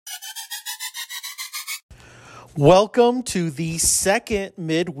Welcome to the second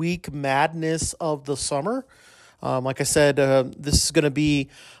midweek madness of the summer. Like I said, this is going to be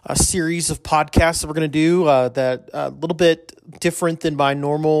a series of podcasts that we're going to do that a little bit different than my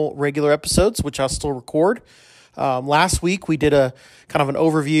normal regular episodes, which I'll still record. Last week, we did a kind of an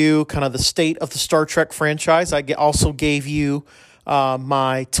overview, kind of the state of the Star Trek franchise. I also gave you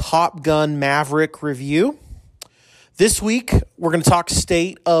my Top Gun Maverick review. This week, we're going to talk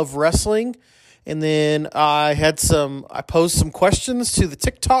state of wrestling. And then I posed some questions to the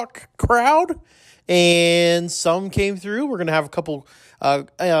TikTok crowd, and some came through. We're going to have a couple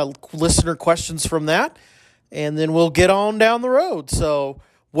listener questions from that, and then we'll get on down the road. So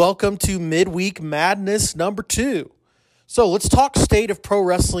welcome to Midweek Madness number 2. So let's talk state of pro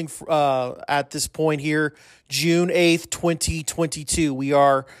wrestling at this point here, June 8th, 2022. We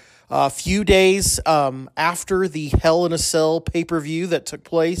are a few days after the Hell in a Cell pay-per-view that took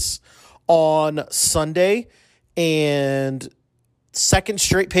place on Sunday, and second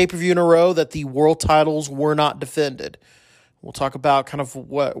straight pay-per-view in a row that the world titles were not defended. We'll talk about kind of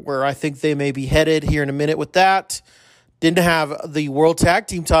where I think they may be headed here in a minute with that. Didn't have the world tag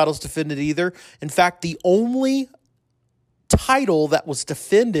team titles defended either. In fact, the only title that was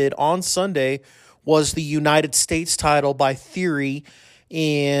defended on Sunday was the United States title by Theory,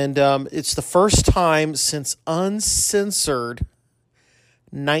 and it's the first time since Uncensored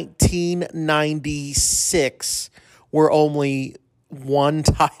 1996 where only one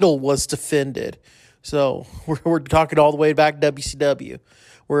title was defended. So we're talking all the way back to WCW,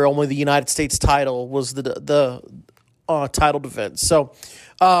 where only the United States title was the title defense. So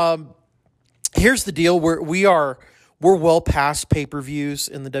here's the deal: we're well past pay-per-views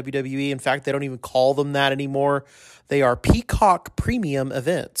in the WWE. In fact, they don't even call them that anymore. They are Peacock Premium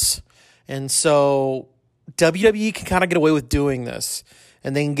events, and so WWE can kind of get away with doing this.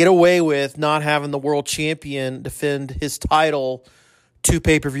 And they can get away with not having the world champion defend his title 2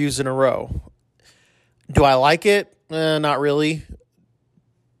 pay-per-views in a row. Do I like it? Not really.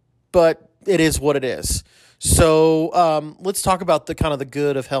 But it is what it is. So let's talk about the kind of the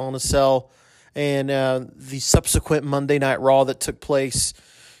good of Hell in a Cell and the subsequent Monday Night Raw that took place.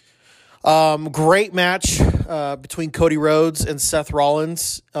 Great match between Cody Rhodes and Seth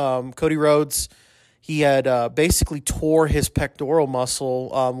Rollins. Cody Rhodes, he had basically tore his pectoral muscle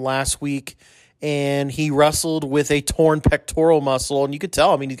last week, and he wrestled with a torn pectoral muscle. And you could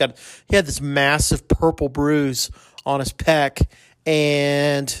tell, I mean, he had this massive purple bruise on his pec,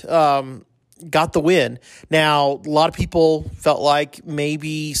 and got the win. Now, a lot of people felt like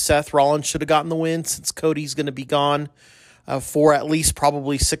maybe Seth Rollins should have gotten the win since Cody's going to be gone for at least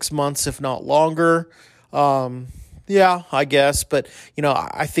probably 6 months, if not longer. Yeah, I guess, but you know,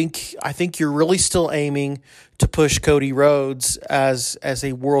 I think you're really still aiming to push Cody Rhodes as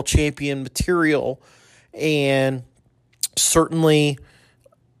a world champion material, and certainly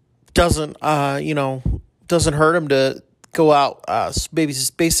doesn't hurt him to go out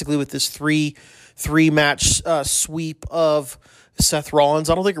basically with this three match sweep of Seth Rollins.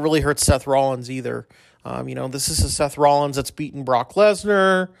 I don't think it really hurts Seth Rollins either. This is a Seth Rollins that's beaten Brock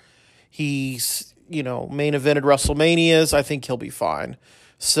Lesnar. He's main evented WrestleManias. I think he'll be fine.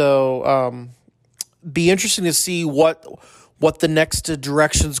 So, be interesting to see what the next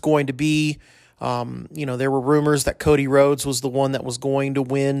direction's going to be. There were rumors that Cody Rhodes was the one that was going to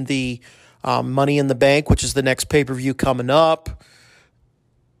win the Money in the Bank, which is the next pay-per-view coming up.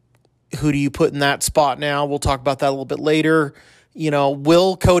 Who do you put in that spot now? We'll talk about that a little bit later.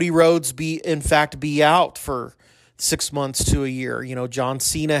 Will Cody Rhodes be out for 6 months to a year? John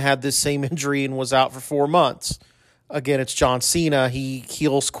Cena had this same injury and was out for 4 months. Again, it's John Cena. He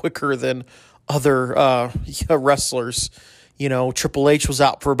heals quicker than other wrestlers. Triple H was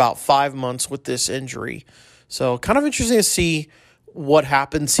out for about 5 months with this injury. So kind of interesting to see what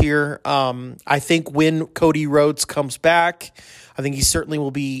happens here. I think when Cody Rhodes comes back, I think he certainly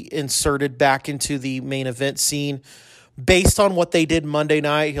will be inserted back into the main event scene. Based on what they did Monday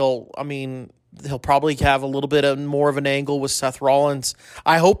night, he'll probably have a little bit more of an angle with Seth Rollins.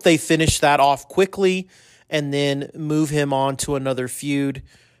 I hope they finish that off quickly and then move him on to another feud,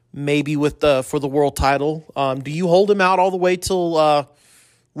 maybe for the world title. Do you hold him out all the way till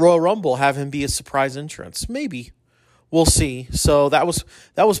Royal Rumble, have him be a surprise entrance? Maybe. We'll see. So that was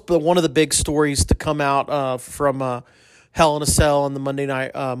one of the big stories to come out from Hell in a Cell and the Monday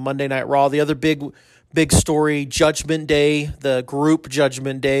Night Raw. The other big story, Judgment Day, the group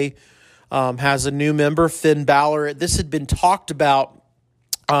Judgment Day, has a new member, Finn Balor. This had been talked about,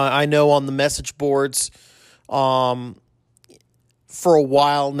 I know, on the message boards for a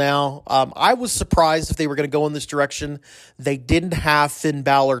while now. I was surprised if they were going to go in this direction. They didn't have Finn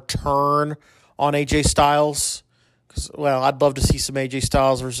Balor turn on AJ Styles. Well, I'd love to see some AJ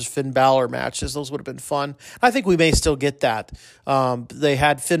Styles versus Finn Balor matches. Those would have been fun. I think we may still get that. They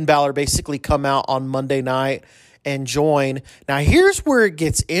had Finn Balor basically come out on Monday night and join. Now, here's where it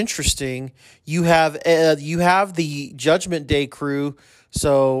gets interesting. You have the Judgment Day crew.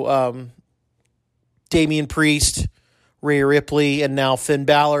 So, Damian Priest, Rhea Ripley, and now Finn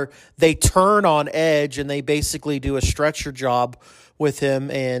Balor. They turn on Edge and they basically do a stretcher job with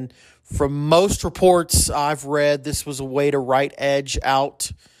him. And from most reports I've read, this was a way to write Edge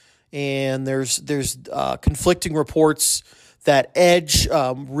out. And there's conflicting reports that Edge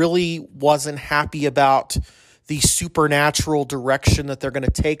really wasn't happy about the supernatural direction that they're going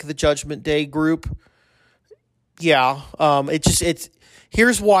to take the Judgment Day group. Yeah,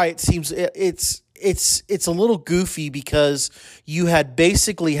 here's why it seems it's a little goofy, because you had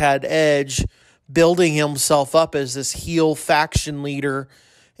basically had Edge building himself up as this heel faction leader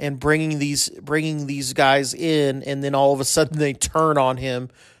and bringing these guys in, and then all of a sudden they turn on him.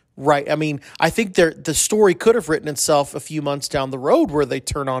 Right. I mean, I think the story could have written itself a few months down the road where they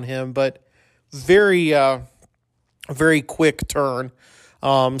turn on him, but very quick turn.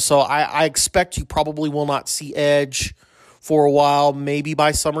 So I expect you probably will not see Edge for a while. Maybe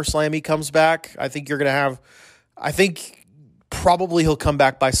by SummerSlam he comes back. I think probably he'll come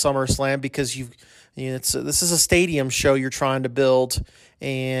back by SummerSlam, because this is a stadium show you're trying to build.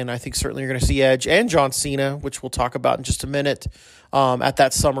 And I think certainly you're going to see Edge and John Cena, which we'll talk about in just a minute, at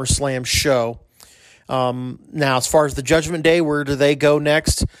that SummerSlam show. Now, as far as the Judgment Day, where do they go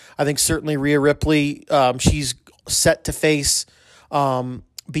next? I think certainly Rhea Ripley, she's set to face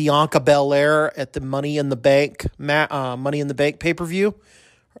Bianca Belair at the Money in the Bank pay-per-view.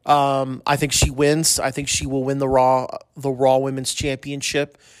 I think she wins. I think she will win the Raw Women's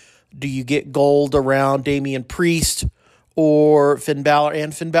Championship. Do you get gold around Damian Priest or Finn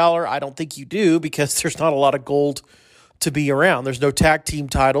Balor? I don't think you do, because there's not a lot of gold to be around. There's no tag team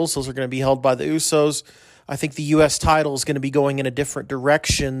titles. Those are going to be held by the Usos. I think the U.S. title is going to be going in a different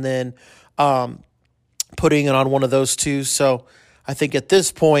direction than putting it on one of those two. So I think at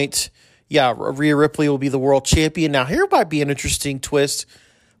this point, Rhea Ripley will be the world champion. Now, here might be an interesting twist.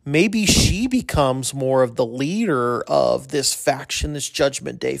 Maybe she becomes more of the leader of this faction, this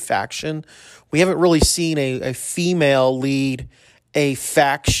Judgment Day faction. We haven't really seen a female lead a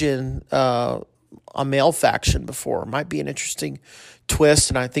faction, a male faction before. It might be an interesting twist,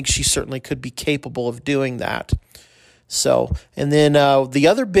 and I think she certainly could be capable of doing that. So, and then the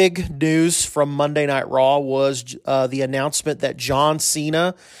other big news from Monday Night Raw was the announcement that John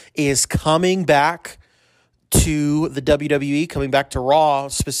Cena is coming back to the WWE, coming back to Raw,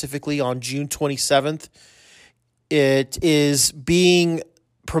 specifically on June 27th. It is being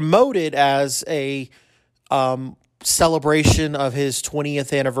promoted as a celebration of his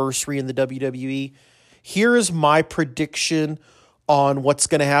 20th anniversary in the WWE. Here is my prediction on what's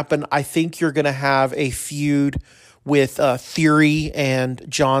going to happen. I think you're going to have a feud with Theory and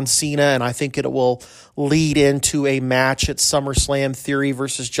John Cena, and I think it will lead into a match at SummerSlam, Theory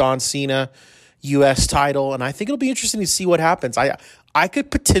versus John Cena, U.S. title, and I think it'll be interesting to see what happens. I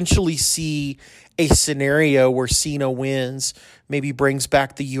could potentially see a scenario where Cena wins, maybe brings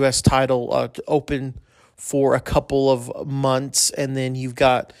back the U.S. title open for a couple of months, and then you've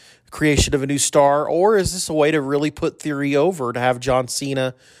got creation of a new star. Or is this a way to really put Theory over, to have John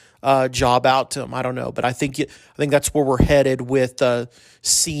Cena job out to him? I don't know, but I think that's where we're headed with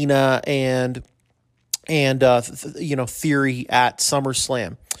Cena and Theory at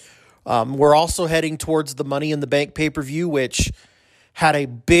SummerSlam. We're also heading towards the Money in the Bank pay-per-view, which had a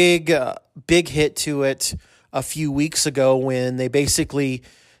big hit to it a few weeks ago when they basically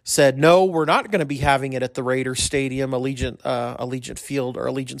said, no, we're not going to be having it at the Raiders Stadium, Allegiant Field or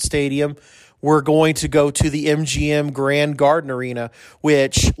Allegiant Stadium. We're going to go to the MGM Grand Garden Arena,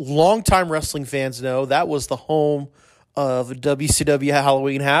 which longtime wrestling fans know that was the home of WCW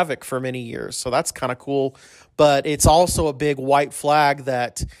Halloween Havoc for many years. So that's kind of cool. But it's also a big white flag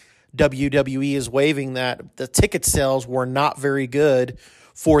that WWE is waving, that the ticket sales were not very good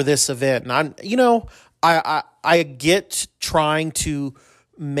for this event. And I get trying to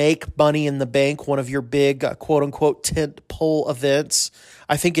make Money in the Bank one of your big quote unquote tent pole events.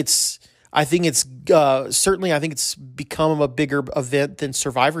 I think it's become a bigger event than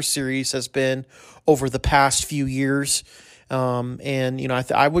Survivor Series has been over the past few years.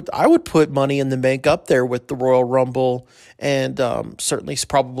 I would put Money in the Bank up there with the Royal Rumble and certainly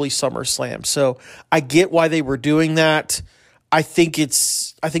probably SummerSlam. So I get why they were doing that. I think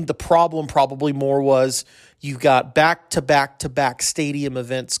the problem probably more was You've got back-to-back-to-back stadium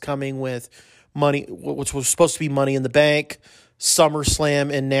events coming with money, which was supposed to be Money in the Bank,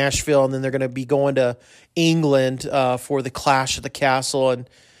 SummerSlam in Nashville, and then they're going to be going to England for the Clash at the Castle. And,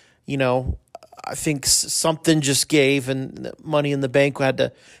 I think something just gave, and Money in the Bank had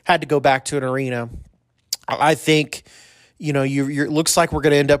to go back to an arena. I think, it looks like we're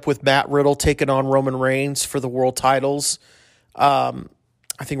going to end up with Matt Riddle taking on Roman Reigns for the world titles. I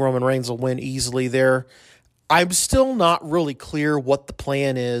think Roman Reigns will win easily there. I'm still not really clear what the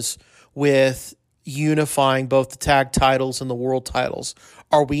plan is with unifying both the tag titles and the world titles.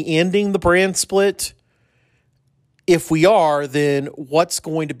 Are we ending the brand split? If we are, then what's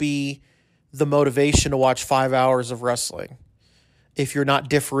going to be the motivation to watch 5 hours of wrestling if you're not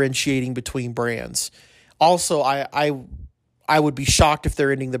differentiating between brands? Also, I would be shocked if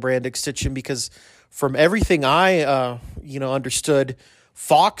they're ending the brand extension, because from everything I understood,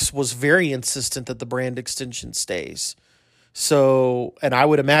 Fox was very insistent that the brand extension stays. So, and I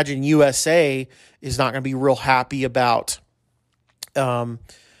would imagine USA is not going to be real happy about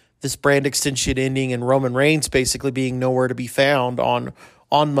this brand extension ending and Roman Reigns basically being nowhere to be found on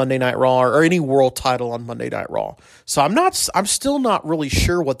Monday Night Raw or any world title on Monday Night Raw. So I'm still not really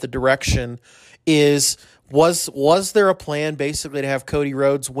sure what the direction is. Was there a plan basically to have Cody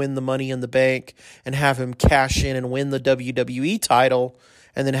Rhodes win the Money in the Bank and have him cash in and win the WWE title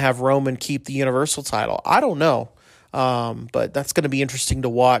and then have Roman keep the Universal title? I don't know. But that's going to be interesting to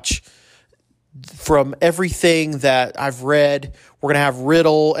watch. From everything that I've read, we're going to have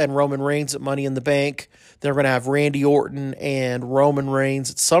Riddle and Roman Reigns at Money in the Bank. Then we're going to have Randy Orton and Roman Reigns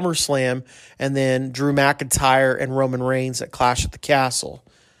at SummerSlam, and then Drew McIntyre and Roman Reigns at Clash at the Castle.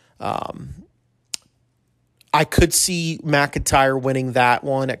 I could see McIntyre winning that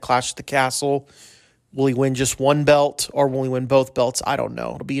one at Clash at the Castle. Will he win just one belt or will he win both belts? I don't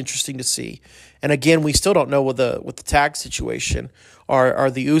know. It'll be interesting to see. And again, we still don't know with the tag situation.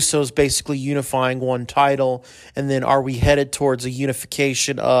 Are the Usos basically unifying one title, and then are we headed towards a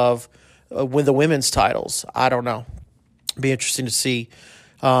unification of with the women's titles? I don't know. It'll be interesting to see.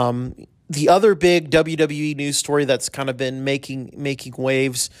 The other big WWE news story that's kind of been making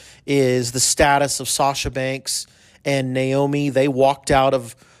waves is the status of Sasha Banks and Naomi. They walked out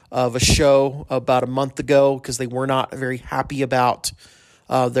of a show about a month ago because they were not very happy about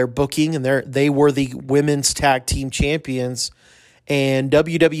their booking, and they were the women's tag team champions. And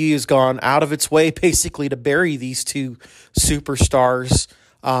WWE has gone out of its way basically to bury these two superstars,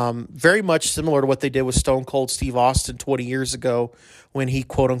 very much similar to what they did with Stone Cold Steve Austin 20 years ago when he,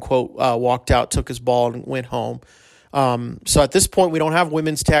 quote-unquote, walked out, took his ball, and went home. So at this point, we don't have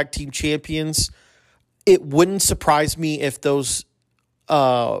women's tag team champions. It wouldn't surprise me if those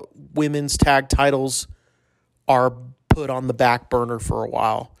women's tag titles are put on the back burner for a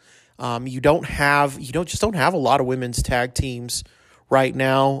while. You don't have a lot of women's tag teams right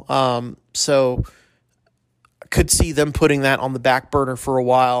now. So I could see them putting that on the back burner for a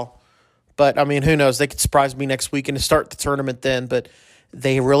while. But I mean, who knows? They could surprise me next week and start the tournament then, but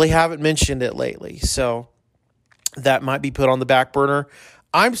they really haven't mentioned it lately. So that might be put on the back burner.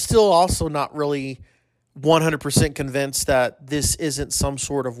 I'm still also not really 100% convinced that this isn't some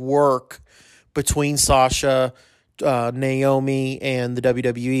sort of work between Sasha, Naomi, and the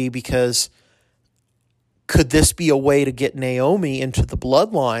WWE, because could this be a way to get Naomi into the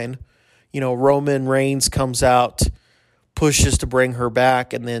bloodline? Roman Reigns comes out, pushes to bring her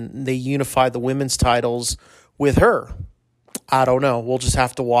back, and then they unify the women's titles with her. I don't know. We'll just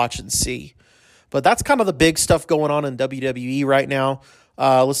have to watch and see. But that's kind of the big stuff going on in WWE right now.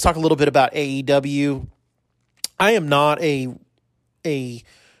 Let's talk a little bit about AEW. I am not a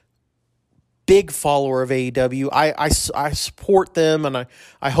big follower of AEW. I support them, and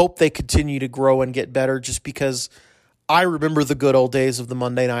I hope they continue to grow and get better, just because I remember the good old days of the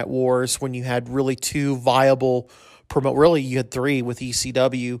Monday Night Wars when you had really two viable really you had three with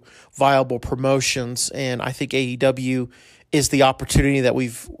ECW viable promotions, and I think AEW is the opportunity that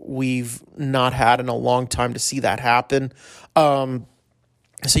we've not had in a long time to see that happen. So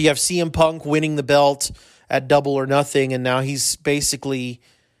you have CM Punk winning the belt at Double or Nothing, and now he is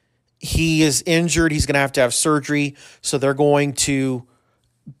injured. He's going to have surgery, so they're going to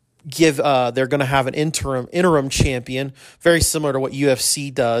they're going to have an interim champion, very similar to what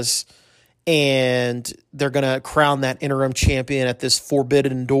UFC does, and they're going to crown that interim champion at this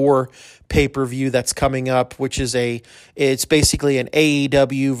Forbidden Door pay-per-view that's coming up, which is it's basically an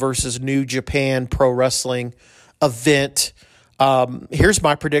AEW versus New Japan Pro Wrestling event. Here's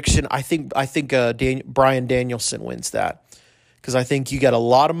my prediction. I think Bryan Danielson wins that, because I think you get a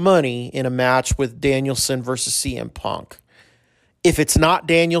lot of money in a match with Danielson versus CM Punk. If it's not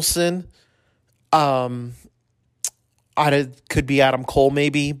Danielson, Could be Adam Cole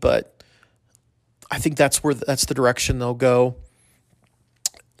maybe, but I think that's the direction they'll go.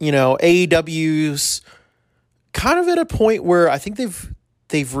 AEW's kind of at a point where I think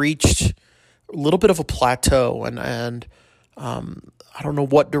they've reached a little bit of a plateau, and I don't know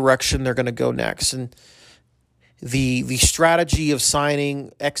what direction they're going to go next. And the strategy of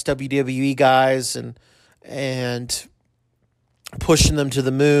signing ex-WWE guys and pushing them to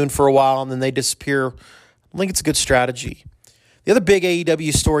the moon for a while and then they disappear, I think it's a good strategy. The other big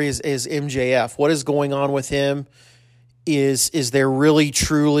AEW story is MJF. What is going on with him? Is there really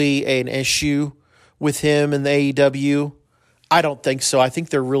truly an issue with him in the AEW? I don't think so. I think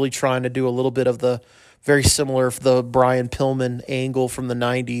they're really trying to do a little bit of the very similar the Brian Pillman angle from the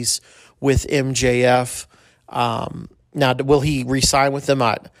 90s with MJF. Now, will he re-sign with them?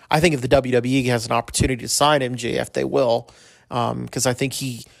 I think if the WWE has an opportunity to sign MJF, they will, because I think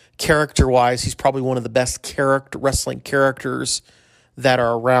character-wise, he's probably one of the best wrestling characters that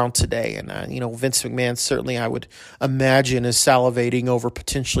are around today. And, Vince McMahon certainly, I would imagine, is salivating over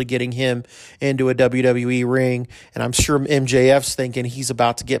potentially getting him into a WWE ring. And I'm sure MJF's thinking he's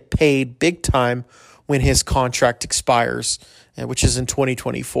about to get paid big time when his contract expires, which is in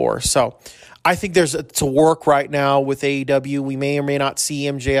 2024. So I think there's to work right now with AEW. We may or may not see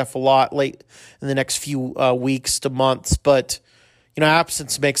MJF a lot late in the next few weeks to months, but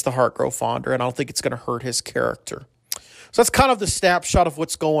absence makes the heart grow fonder, and I don't think it's going to hurt his character. So that's kind of the snapshot of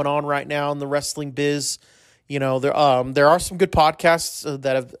what's going on right now in the wrestling biz. There are some good podcasts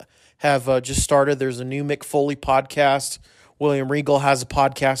that have just started. There's a new Mick Foley podcast. William Regal has a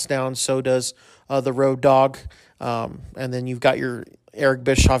podcast now, and so does the Road Dogg. And then you've got your Eric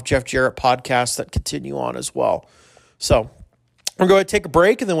Bischoff, Jeff Jarrett podcasts that continue on as well. So we're going to take a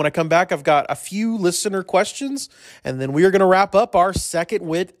break, and then when I come back, I've got a few listener questions, and then we are going to wrap up our second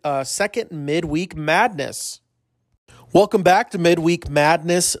Midweek Madness. Welcome back to Midweek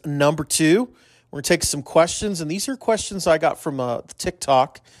Madness number 2. We're going to take some questions, and these are questions I got from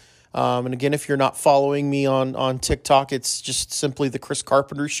TikTok. And again, if you're not following me on TikTok, it's just simply The Chris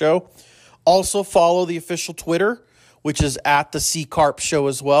Carpenter Show. Also follow the official Twitter, which is at The C Carp Show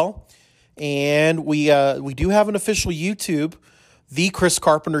as well. And we do have an official YouTube, The Chris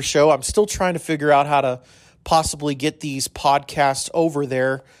Carpenter Show. I'm still trying to figure out how to possibly get these podcasts over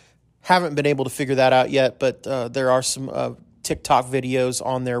there. Haven't been able to figure that out yet, but there are some TikTok videos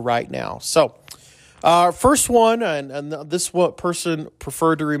on there right now. So first one, and this person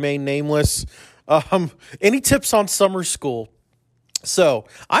preferred to remain nameless. Any tips on summer school? So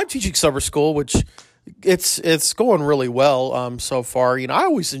I'm teaching summer school, which it's going really well so far. I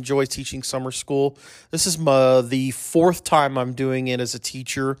always enjoy teaching summer school. This is the 4th time I'm doing it as a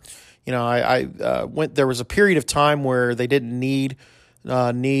teacher. I went. There was a period of time where they didn't need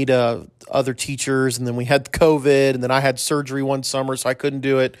other teachers, and then we had COVID, and then I had surgery one summer, so I couldn't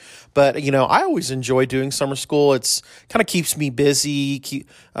do it. But I always enjoy doing summer school. It's kind of keeps me busy,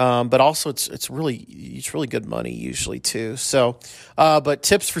 but also it's really good money usually too. So, but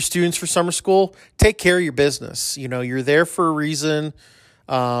tips for students for summer school: take care of your business. You're there for a reason.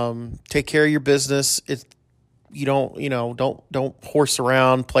 Take care of your business. Don't horse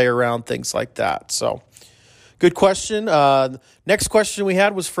around, play around, things like that. So. Good question. Next question we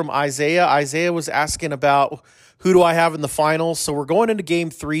had was from Isaiah. Isaiah was asking about who do I have in the finals. So we're going into Game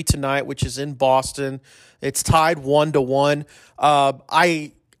 3 tonight, which is in Boston. It's tied 1-1.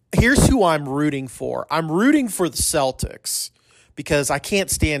 Here's who I'm rooting for. I'm rooting for the Celtics because I can't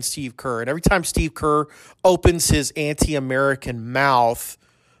stand Steve Kerr. And every time Steve Kerr opens his anti-American mouth,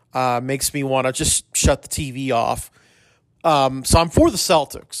 makes me want to just shut the TV off. So I'm for the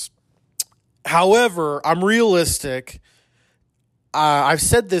Celtics. However, I'm realistic. I've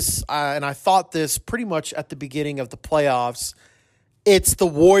said this, and I thought this pretty much at the beginning of the playoffs. It's the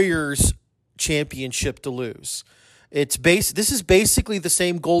Warriors' championship to lose. This is basically the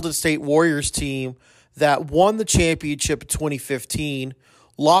same Golden State Warriors team that won the championship in 2015,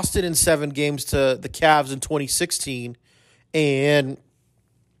 lost it in 7 games to the Cavs in 2016, and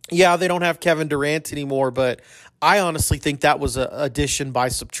yeah, they don't have Kevin Durant anymore, but I honestly think that was an addition by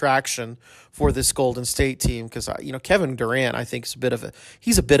subtraction for this Golden State team because Kevin Durant I think is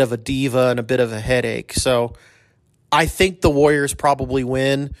he's a bit of a diva and a bit of a headache. So I think the Warriors probably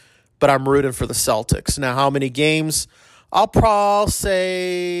win, but I'm rooting for the Celtics. Now, how many games? I'll probably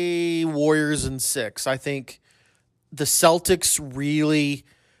say Warriors in 6. I think the Celtics really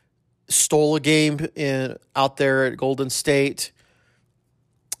stole a game out there at Golden State.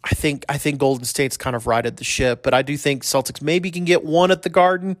 I think Golden State's kind of righted the ship, but I do think Celtics maybe can get 1 at the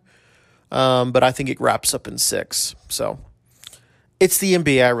Garden, but I think it wraps up in 6. So it's the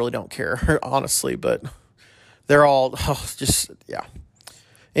NBA. I really don't care, honestly, but they're all just, yeah.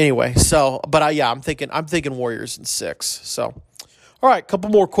 Anyway, so, but I'm thinking Warriors in 6. So, all right, couple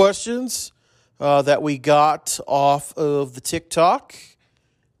more questions that we got off of the TikTok.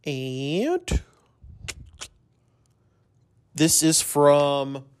 And this is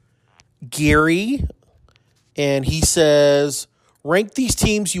from Gary, and he says, rank these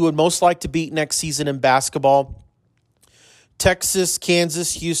teams you would most like to beat next season in basketball. Texas,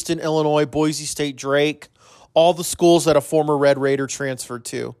 Kansas, Houston, Illinois, Boise State, Drake, all the schools that a former Red Raider transferred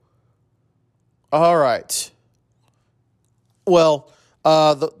to. All right. Well,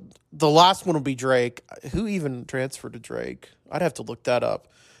 the last one would be Drake. Who even transferred to Drake? I'd have to look that up.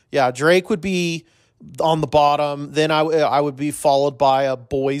 Yeah, Drake would be on the bottom. Then I would be followed by a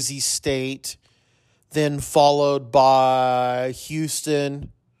Boise State. Then followed by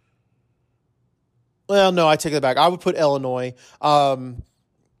Houston. Well, no, I take that back. I would put Illinois.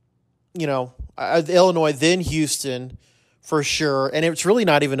 Illinois, then Houston for sure. And it's really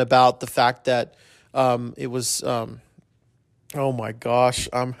not even about the fact that it was. Oh my gosh,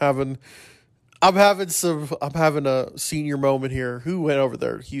 I'm having a senior moment here. Who went over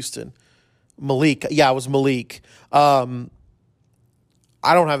there? Houston. Malik. Yeah, it was Malik. I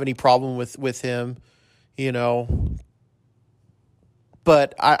don't have any problem with him,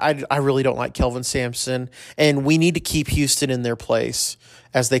 but I really don't like Kelvin Sampson, and we need to keep Houston in their place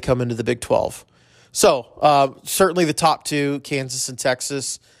as they come into the Big 12. So certainly the top 2, Kansas and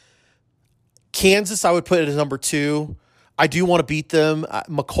Texas. Kansas, I would put it as number 2. I do want to beat them.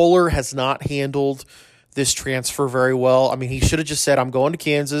 McCullough has not handled this transfer very well. I mean, he should have just said, "I'm going to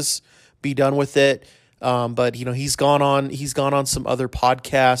Kansas, be done with it." But he's gone on some other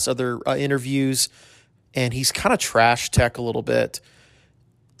podcasts, other interviews, and he's kind of trashed Tech a little bit.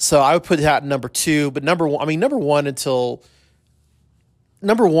 So I would put that in number 2. But number one, it's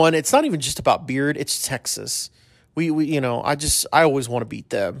not even just about Beard. It's Texas. I always want to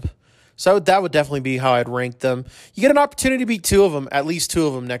beat them. So that would definitely be how I'd rank them. You get an opportunity to beat 2 of them, at least 2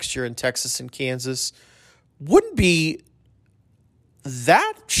 of them next year in Texas and Kansas. Wouldn't be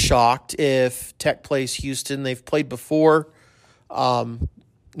that shocked if Tech plays Houston. They've played before.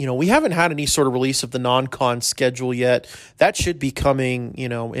 We haven't had any sort of release of the non-con schedule yet. That should be coming,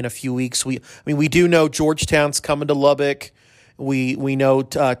 in a few weeks. We do know Georgetown's coming to Lubbock. We know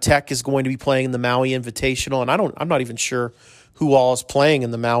Tech is going to be playing in the Maui Invitational, and I'm not even sure who all is playing in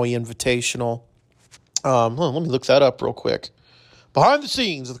the Maui Invitational. Let me look that up real quick. Behind the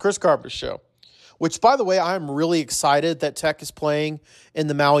scenes of the Chris Carpenter Show, which, by the way, I'm really excited that Tech is playing in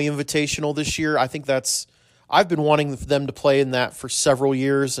the Maui Invitational this year. I think I've been wanting them to play in that for several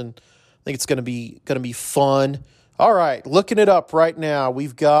years, and I think it's going to be fun. All right, looking it up right now.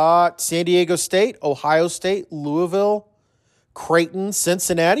 We've got San Diego State, Ohio State, Louisville, Creighton,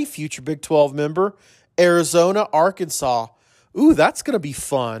 Cincinnati, future Big 12 member, Arizona, Arkansas. Ooh, that's going to be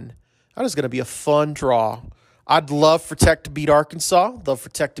fun. That is going to be a fun draw. I'd love for Tech to beat Arkansas. Love for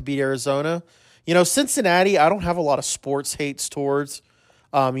Tech to beat Arizona. Cincinnati, I don't have a lot of sports hates towards.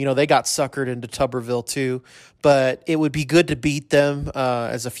 They got suckered into Tuberville too. But it would be good to beat them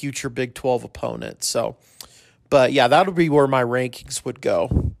as a future Big 12 opponent. So, but yeah, that would be where my rankings would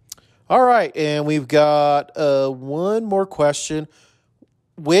go. All right, and we've got one more question.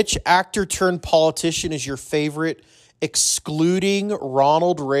 Which actor turned politician is your favorite, excluding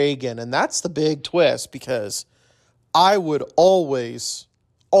Ronald Reagan? And that's the big twist, because I would always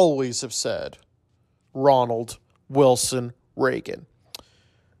have said Ronald Wilson Reagan.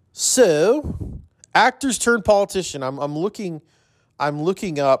 So, actors turned politician. I'm looking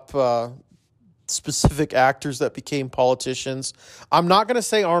up specific actors that became politicians. I'm not going to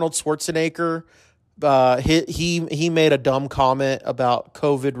say Arnold Schwarzenegger. He made a dumb comment about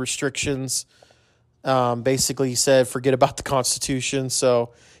COVID restrictions. Basically, he said, forget about the Constitution.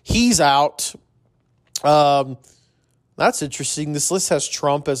 So he's out. That's interesting. This list has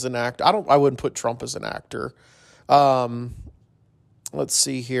Trump as an actor. I wouldn't put Trump as an actor. Let's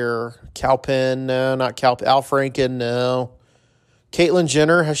see here. Calpen, no, not Calpen. Al Franken, no. Caitlyn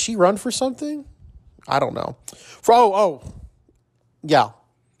Jenner, has she run for something? I don't know. Yeah,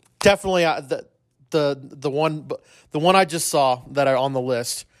 definitely the one I just saw that are on the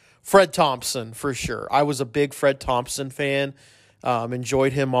list. Fred Thompson, for sure. I was a big Fred Thompson fan.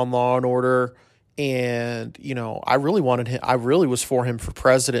 Enjoyed him on Law and Order, and I really wanted him. I really was for him for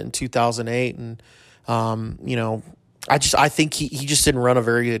president in 2008, and I think he just didn't run a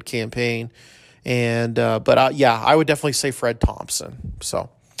very good campaign, and I would definitely say Fred Thompson. So.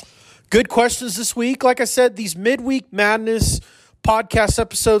 Good questions this week. Like I said, these midweek madness podcast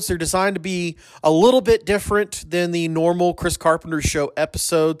episodes, they're designed to be a little bit different than the normal Chris Carpenter Show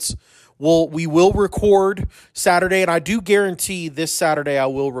episodes. we will record Saturday, and I do guarantee this Saturday I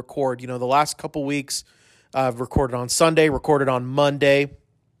will record. The last couple weeks I've recorded on Sunday, recorded on Monday.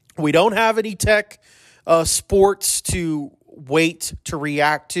 We don't have any tech sports to wait to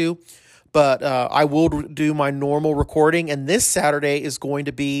react to, but I will do my normal recording, and this Saturday is going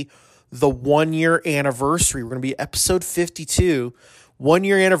to be the 1-year anniversary. We're going to be episode 52,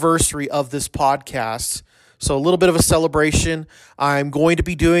 1-year anniversary of this podcast. So a little bit of a celebration. I'm going to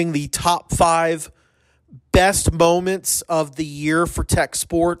be doing the top 5 best moments of the year for tech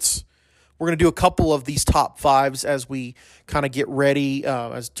sports. We're going to do a couple of these top 5s as we kind of get ready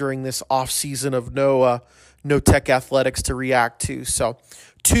as during this off season of no tech athletics to react to. So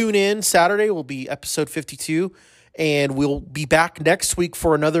tune in. Saturday will be episode 52, and we'll be back next week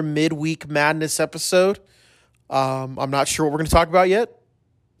for another midweek madness episode. I'm not sure what we're going to talk about yet.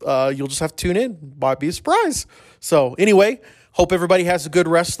 You'll just have to tune in. Might be a surprise. So anyway, hope everybody has a good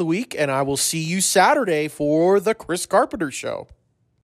rest of the week, and I will see you Saturday for the Chris Carpenter Show.